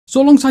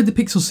So alongside the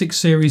Pixel 6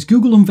 series,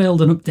 Google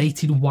unveiled an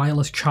updated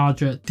wireless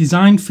charger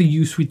designed for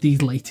use with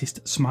these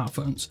latest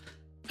smartphones.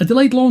 A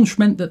delayed launch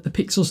meant that the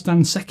Pixel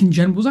Stand 2nd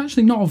Gen was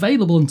actually not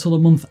available until a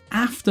month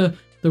after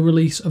the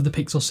release of the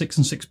Pixel 6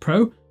 and 6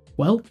 Pro.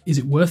 Well, is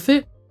it worth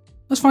it?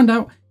 Let's find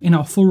out in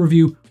our full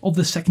review of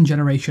the 2nd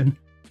generation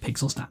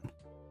Pixel Stand.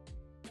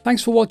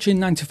 Thanks for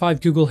watching 9 to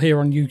 5 Google here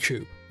on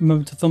YouTube.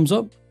 Remember to thumbs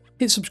up,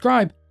 hit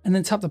subscribe, and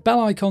then tap the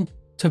bell icon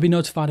to be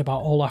notified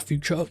about all our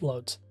future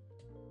uploads.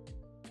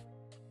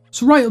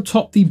 So right up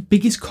top, the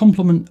biggest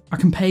compliment I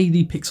can pay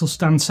the Pixel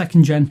Stand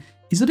 2nd Gen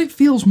is that it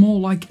feels more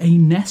like a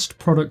Nest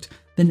product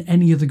than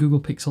any other Google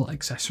Pixel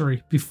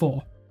accessory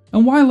before.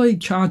 And while a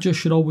charger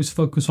should always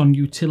focus on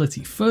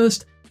utility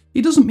first,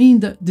 it doesn't mean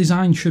that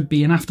design should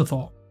be an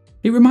afterthought.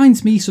 It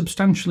reminds me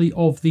substantially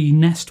of the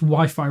Nest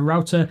Wi-Fi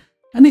router,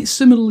 and it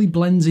similarly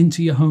blends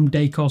into your home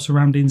decor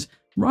surroundings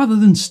rather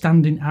than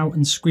standing out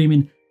and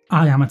screaming,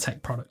 "I am a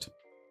tech product."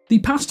 The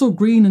pastel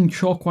green and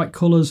chalk white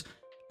colours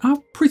are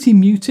pretty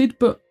muted,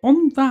 but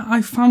on that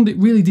I found it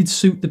really did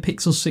suit the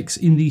Pixel 6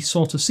 in the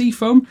Sorta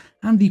Seafoam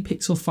and the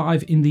Pixel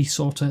 5 in the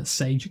Sorta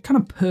Sage kind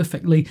of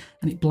perfectly,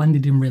 and it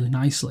blended in really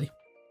nicely.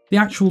 The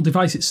actual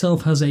device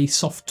itself has a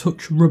soft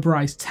touch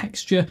rubberized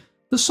texture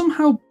that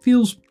somehow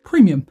feels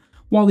premium,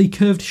 while the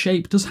curved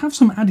shape does have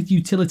some added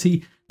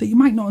utility that you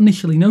might not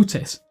initially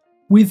notice.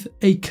 With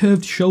a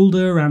curved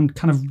shoulder and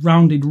kind of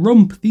rounded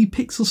rump, the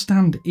Pixel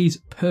Stand is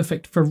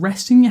perfect for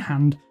resting your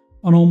hand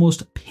on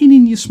almost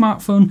pinning your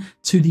smartphone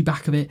to the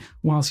back of it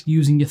whilst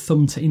using your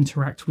thumb to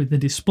interact with the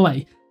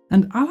display.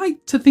 And I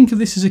like to think of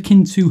this as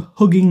akin to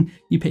hugging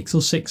your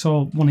Pixel 6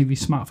 or one of your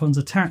smartphones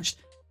attached,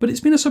 but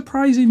it's been a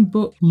surprising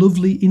but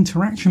lovely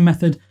interaction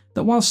method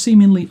that, while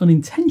seemingly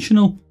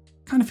unintentional,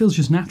 kind of feels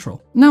just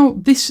natural. Now,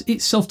 this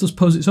itself does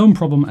pose its own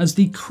problem, as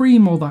the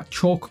cream or that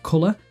chalk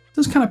colour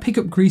does kind of pick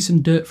up grease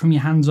and dirt from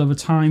your hands over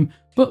time,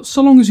 but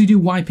so long as you do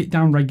wipe it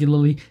down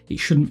regularly, it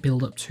shouldn't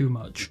build up too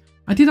much.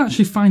 I did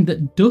actually find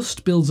that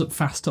dust builds up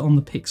faster on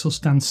the Pixel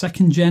Stand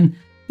 2nd Gen.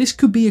 This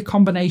could be a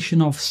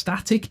combination of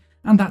static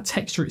and that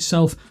texture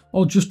itself,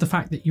 or just the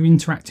fact that you're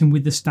interacting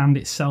with the stand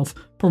itself,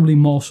 probably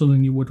more so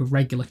than you would a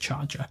regular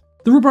charger.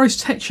 The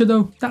rubberized texture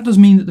though, that does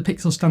mean that the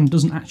Pixel Stand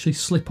doesn't actually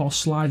slip or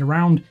slide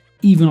around,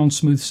 even on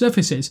smooth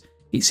surfaces.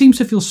 It seems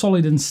to feel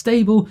solid and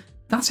stable.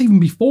 That's even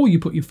before you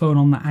put your phone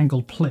on that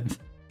angled plinth.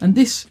 And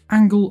this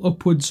angle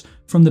upwards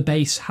from the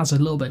base has a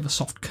little bit of a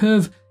soft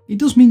curve. It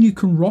does mean you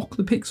can rock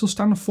the Pixel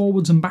Stand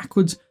forwards and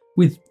backwards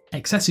with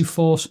excessive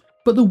force,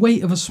 but the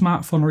weight of a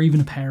smartphone or even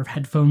a pair of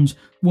headphones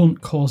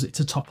won't cause it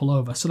to topple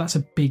over, so that's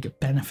a big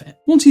benefit.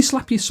 Once you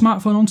slap your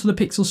smartphone onto the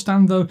Pixel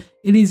Stand though,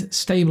 it is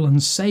stable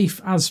and safe.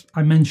 As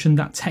I mentioned,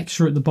 that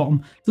texture at the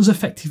bottom does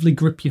effectively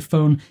grip your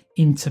phone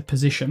into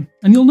position.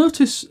 And you'll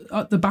notice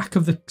at the back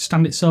of the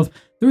stand itself,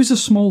 there is a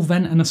small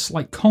vent and a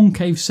slight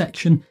concave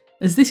section,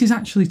 as this is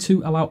actually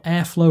to allow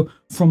airflow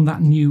from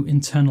that new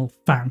internal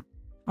fan.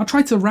 I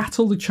tried to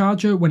rattle the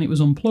charger when it was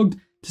unplugged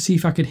to see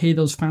if I could hear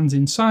those fans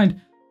inside,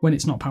 when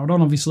it's not powered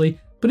on obviously,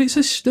 but it's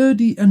a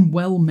sturdy and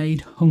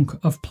well-made hunk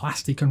of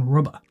plastic and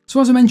rubber. So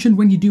as I mentioned,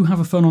 when you do have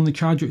a phone on the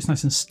charger, it's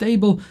nice and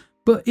stable,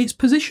 but it's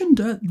positioned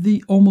at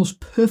the almost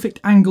perfect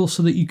angle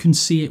so that you can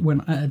see it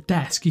when at a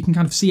desk. You can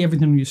kind of see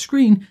everything on your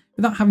screen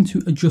without having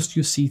to adjust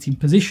your seating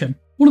position.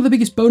 One of the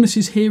biggest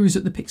bonuses here is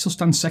that the Pixel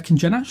Stand 2nd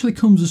Gen actually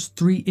comes as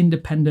 3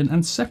 independent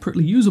and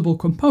separately usable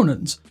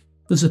components.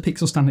 There's a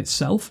Pixel Stand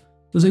itself,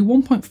 there's a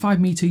 1.5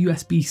 meter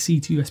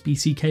USB-C to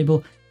USB-C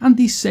cable, and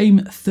the same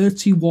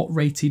 30 watt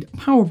rated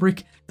power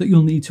brick that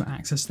you'll need to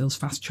access those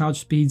fast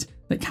charge speeds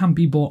that can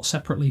be bought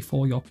separately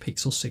for your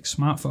Pixel 6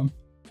 smartphone.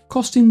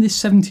 Costing this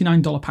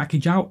 $79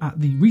 package out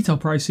at the retail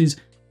prices,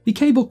 the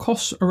cable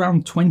costs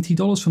around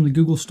 $20 from the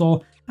Google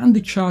Store and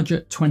the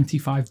charger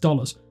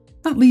 $25.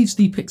 That leaves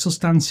the Pixel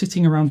Stand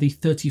sitting around the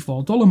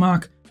 $34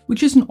 mark,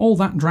 which isn't all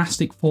that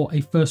drastic for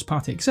a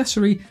first-party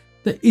accessory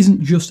that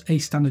isn't just a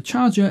standard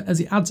charger, as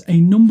it adds a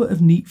number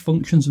of neat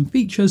functions and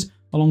features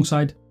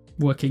alongside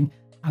working,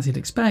 as you'd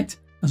expect,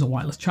 as a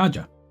wireless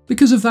charger.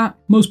 Because of that,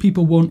 most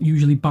people won't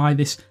usually buy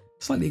this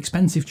slightly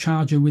expensive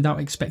charger without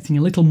expecting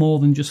a little more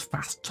than just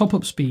fast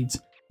top-up speeds.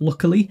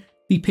 Luckily,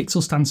 the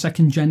Pixel Stand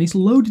 2nd Gen is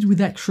loaded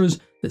with extras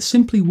that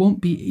simply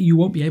you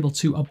won't be able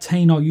to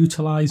obtain or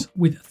utilize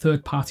with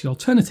third-party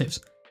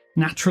alternatives.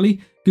 Naturally,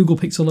 Google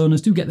Pixel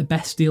owners do get the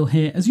best deal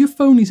here, as your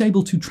phone is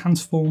able to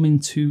transform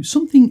into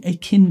something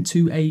akin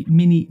to a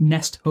mini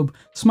Nest Hub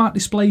smart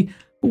display,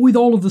 but with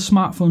all of the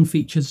smartphone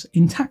features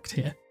intact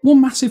here.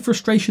 One massive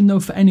frustration though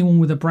for anyone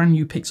with a brand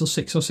new Pixel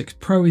 6 or 6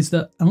 Pro is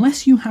that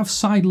unless you have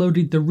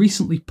sideloaded the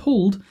recently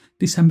pulled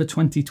December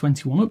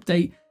 2021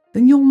 update,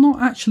 then you'll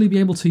not actually be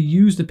able to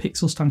use the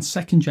Pixel Stand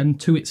 2nd Gen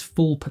to its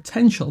full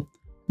potential.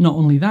 Not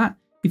only that,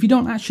 if you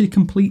don't actually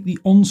complete the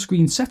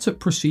on-screen setup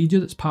procedure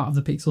that's part of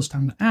the Pixel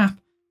Stand app,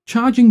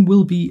 charging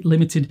will be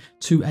limited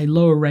to a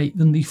lower rate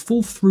than the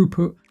full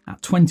throughput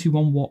at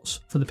 21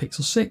 watts for the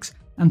Pixel 6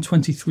 and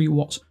 23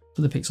 watts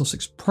for the Pixel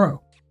 6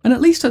 Pro. And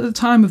at least at the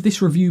time of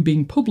this review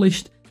being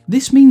published,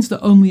 this means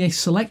that only a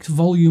select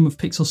volume of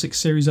Pixel 6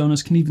 series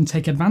owners can even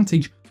take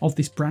advantage of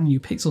this brand new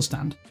Pixel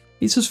Stand.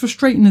 It's as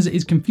frustrating as it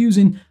is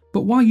confusing,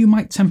 but while you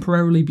might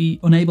temporarily be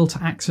unable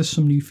to access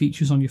some new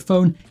features on your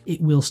phone,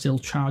 it will still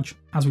charge,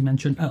 as we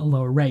mentioned, at a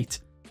lower rate.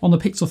 On the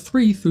Pixel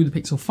 3 through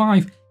the Pixel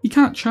 5, you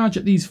can't charge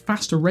at these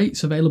faster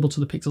rates available to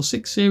the Pixel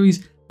 6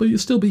 series, but you'll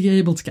still be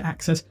able to get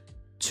access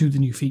to the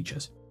new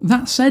features.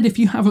 That said, if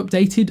you have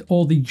updated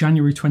or the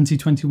January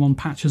 2021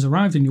 patch has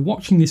arrived and you're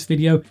watching this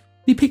video,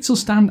 the Pixel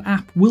Stand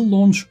app will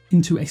launch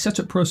into a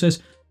setup process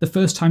the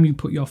first time you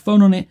put your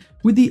phone on it,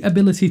 with the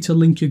ability to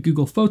link your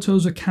Google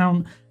Photos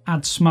account,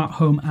 add smart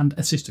home and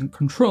assistant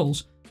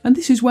controls. And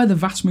this is where the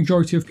vast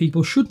majority of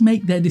people should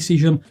make their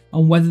decision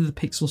on whether the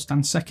Pixel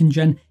Stand 2nd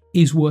Gen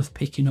is worth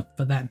picking up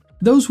for them.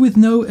 Those with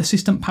no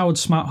assistant-powered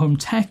smart home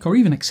tech or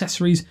even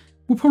accessories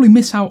will probably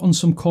miss out on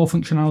some core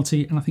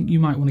functionality, and I think you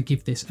might want to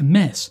give this a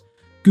miss.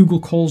 Google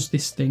calls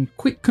this thing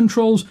Quick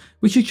Controls,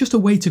 which is just a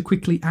way to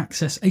quickly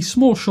access a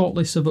small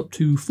shortlist of up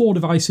to 4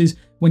 devices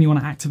when you want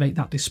to activate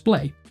that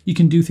display. You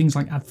can do things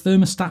like add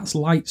thermostats,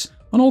 lights,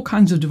 on all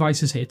kinds of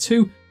devices here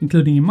too,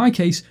 including in my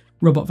case,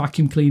 robot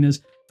vacuum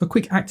cleaners, for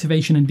quick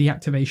activation and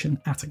deactivation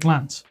at a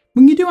glance.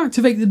 When you do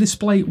activate the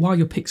display while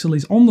your Pixel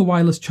is on the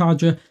wireless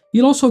charger,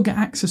 you'll also get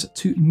access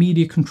to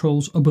media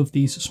controls above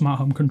these smart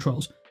home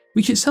controls,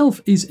 which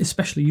itself is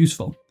especially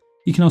useful.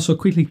 You can also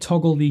quickly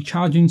toggle the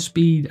charging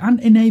speed and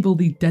enable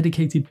the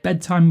dedicated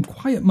bedtime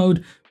quiet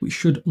mode, which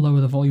should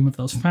lower the volume of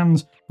those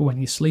fans for when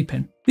you're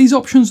sleeping. These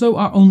options though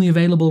are only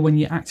available when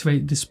you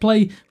activate the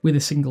display with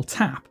a single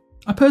tap.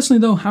 I personally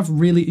though have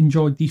really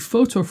enjoyed the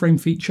photo frame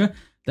feature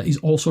that is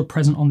also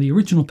present on the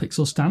original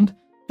Pixel Stand.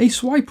 A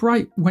swipe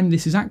right when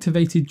this is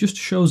activated just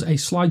shows a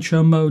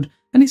slideshow mode,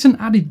 and it's an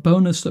added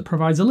bonus that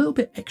provides a little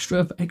bit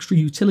extra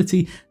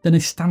utility than a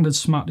standard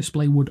smart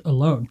display would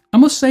alone. I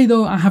must say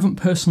though, I haven't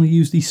personally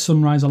used the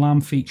sunrise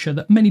alarm feature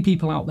that many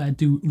people out there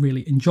do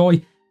really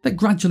enjoy, that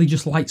gradually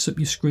just lights up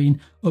your screen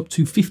up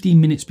to 15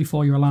 minutes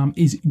before your alarm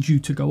is due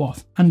to go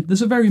off. And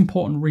there's a very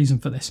important reason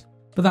for this.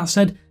 But that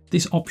said,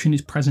 this option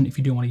is present if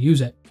you do want to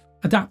use it.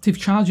 Adaptive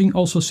charging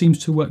also seems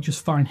to work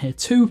just fine here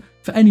too,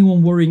 for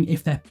anyone worrying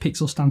if their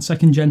Pixel Stand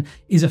 2nd Gen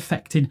is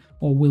affected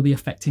or will be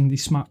affecting the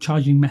smart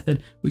charging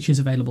method which is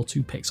available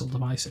to Pixel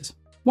devices.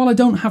 While I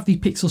don't have the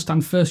Pixel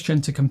Stand 1st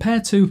Gen to compare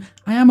to,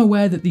 I am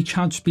aware that the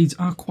charge speeds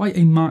are quite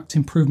a marked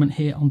improvement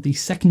here on the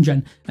 2nd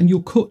Gen, and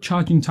you'll cut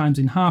charging times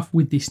in half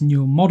with this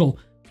newer model.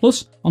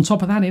 Plus, on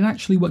top of that, it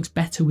actually works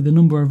better with a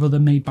number of other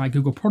made by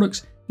Google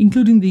products,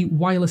 including the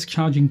wireless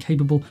charging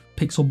capable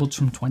Pixel Buds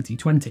from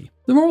 2020.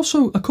 There are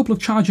also a couple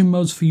of charging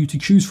modes for you to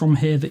choose from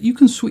here that you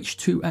can switch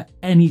to at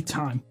any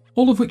time,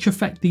 all of which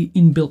affect the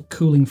inbuilt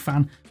cooling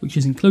fan which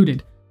is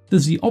included.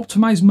 There's the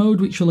optimized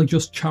mode which will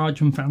adjust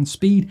charge and fan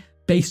speed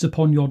based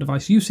upon your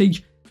device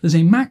usage. There's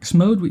a max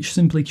mode which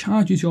simply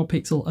charges your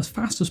Pixel as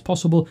fast as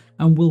possible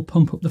and will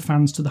pump up the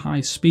fans to the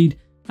highest speed.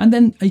 And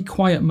then a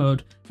quiet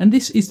mode, and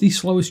this is the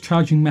slowest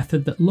charging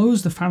method that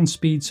lowers the fan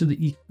speed so that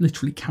you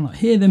literally cannot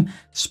hear them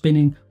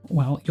spinning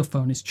while your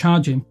phone is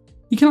charging.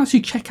 You can actually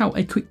check out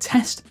a quick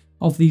test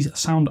of these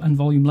sound and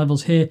volume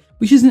levels here,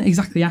 which isn't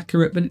exactly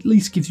accurate, but at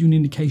least gives you an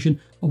indication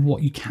of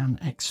what you can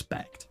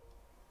expect.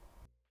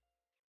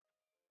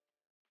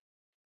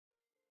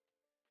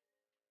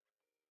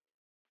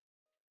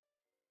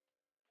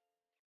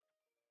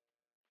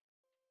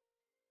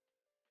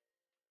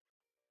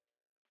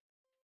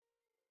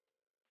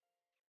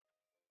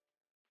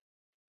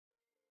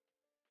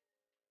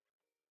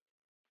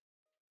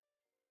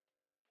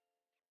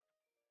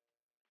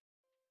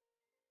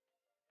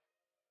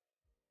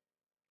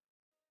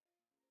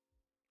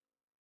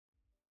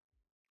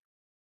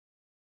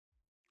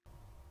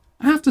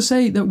 I have to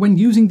say that when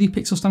using the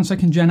Pixel Stand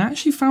 2nd Gen, I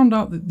actually found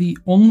out that the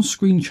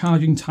on-screen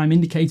charging time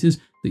indicators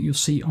that you'll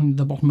see on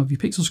the bottom of your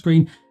Pixel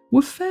screen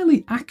were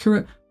fairly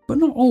accurate, but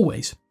not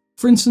always.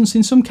 For instance,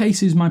 in some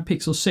cases, my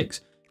Pixel 6,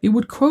 it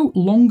would quote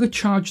longer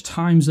charge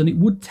times than it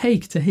would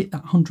take to hit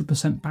that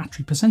 100%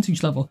 battery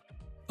percentage level.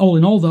 All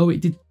in all though,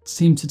 it did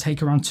seem to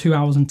take around 2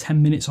 hours and 10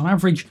 minutes on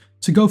average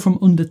to go from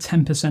under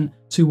 10%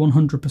 to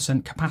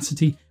 100%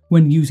 capacity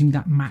when using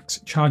that max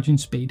charging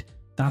speed.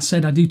 That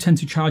said, I do tend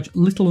to charge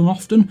little and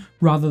often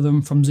rather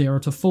than from 0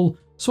 to full,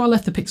 so I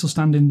left the Pixel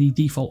Stand in the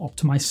default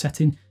optimized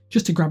setting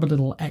just to grab a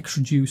little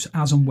extra juice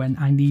as and when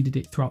I needed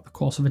it throughout the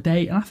course of a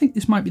day, and I think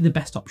this might be the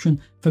best option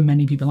for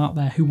many people out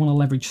there who want to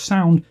leverage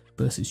sound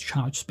versus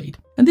charge speed.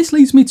 And this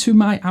leads me to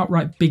my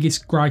outright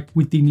biggest gripe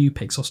with the new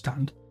Pixel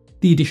Stand,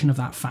 the addition of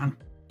that fan.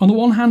 On the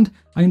one hand,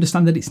 I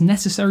understand that it's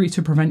necessary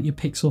to prevent your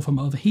Pixel from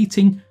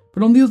overheating,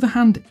 but on the other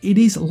hand, it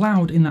is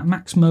loud in that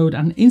max mode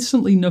and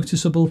instantly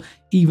noticeable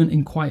even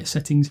in quiet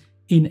settings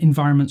in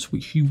environments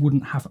which you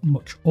wouldn't have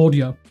much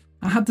audio.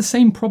 I had the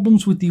same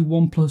problems with the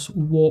OnePlus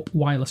Warp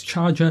wireless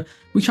charger,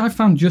 which I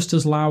found just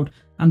as loud,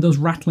 and those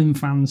rattling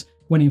fans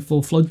when in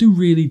full flow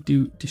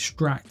do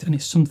distract, and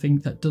it's something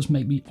that does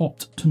make me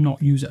opt to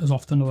not use it as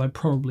often as I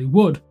probably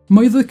would.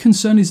 My other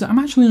concern is that I'm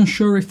actually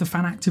unsure if the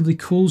fan actively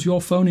cools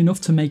your phone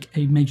enough to make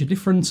a major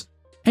difference.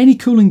 Any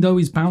cooling though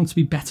is bound to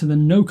be better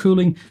than no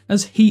cooling,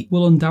 as heat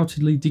will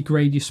undoubtedly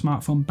degrade your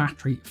smartphone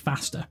battery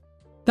faster.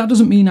 That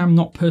doesn't mean I'm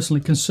not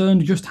personally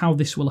concerned just how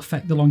this will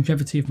affect the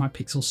longevity of my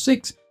Pixel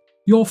 6.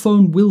 Your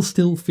phone will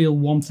still feel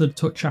warm to the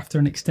touch after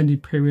an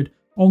extended period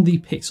on the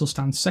Pixel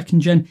Stand 2nd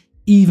Gen,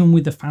 even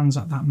with the fans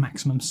at that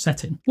maximum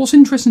setting. What's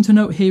interesting to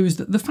note here is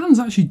that the fans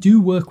actually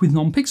do work with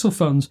non-Pixel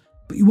phones,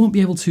 but you won't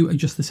be able to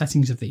adjust the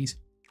settings of these.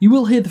 You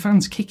will hear the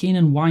fans kick in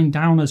and wind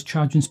down as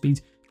charging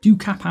speeds do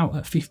cap out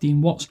at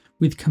 15 watts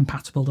with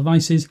compatible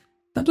devices.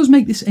 That does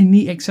make this a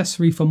neat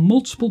accessory for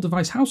multiple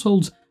device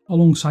households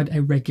alongside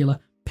a regular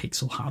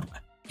Pixel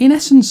hardware. In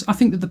essence, I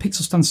think that the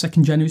Pixel Stand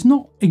 2nd Gen is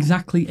not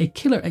exactly a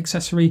killer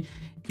accessory.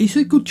 It's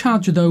a good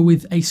charger though,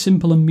 with a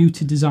simple and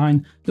muted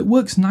design that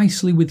works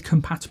nicely with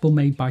compatible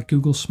made by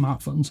Google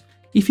smartphones.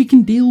 If you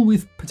can deal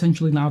with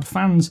potentially loud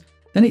fans,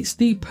 then it's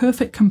the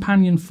perfect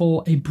companion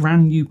for a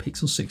brand new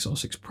Pixel 6 or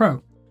 6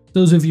 Pro.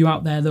 Those of you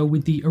out there though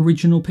with the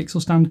original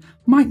Pixel Stand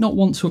might not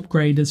want to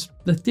upgrade, as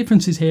the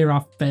differences here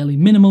are fairly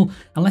minimal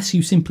unless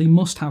you simply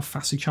must have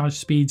faster charge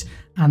speeds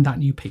and that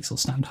new Pixel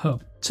Stand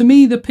hub. To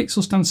me, the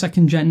Pixel Stand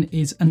 2nd Gen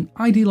is an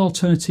ideal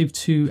alternative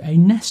to a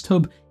Nest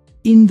hub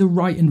in the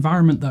right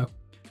environment though.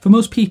 For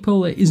most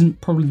people, it isn't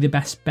probably the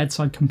best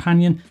bedside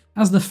companion,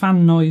 as the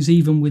fan noise,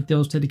 even with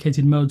those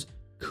dedicated modes,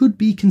 could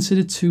be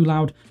considered too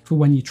loud for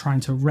when you're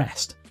trying to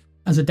rest.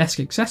 As a desk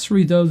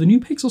accessory though, the new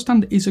Pixel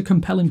Stand is a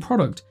compelling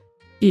product,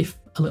 if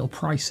a little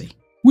pricey.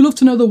 We'd love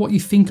to know though what you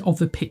think of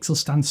the Pixel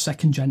Stand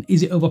 2nd Gen.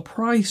 Is it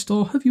overpriced,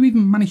 or have you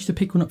even managed to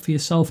pick one up for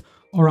yourself,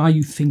 or are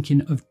you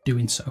thinking of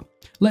doing so?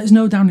 Let us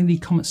know down in the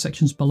comment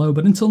sections below,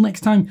 but until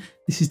next time,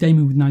 this is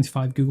Damien with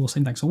 95 Google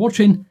saying thanks for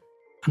watching,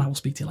 and I will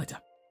speak to you later.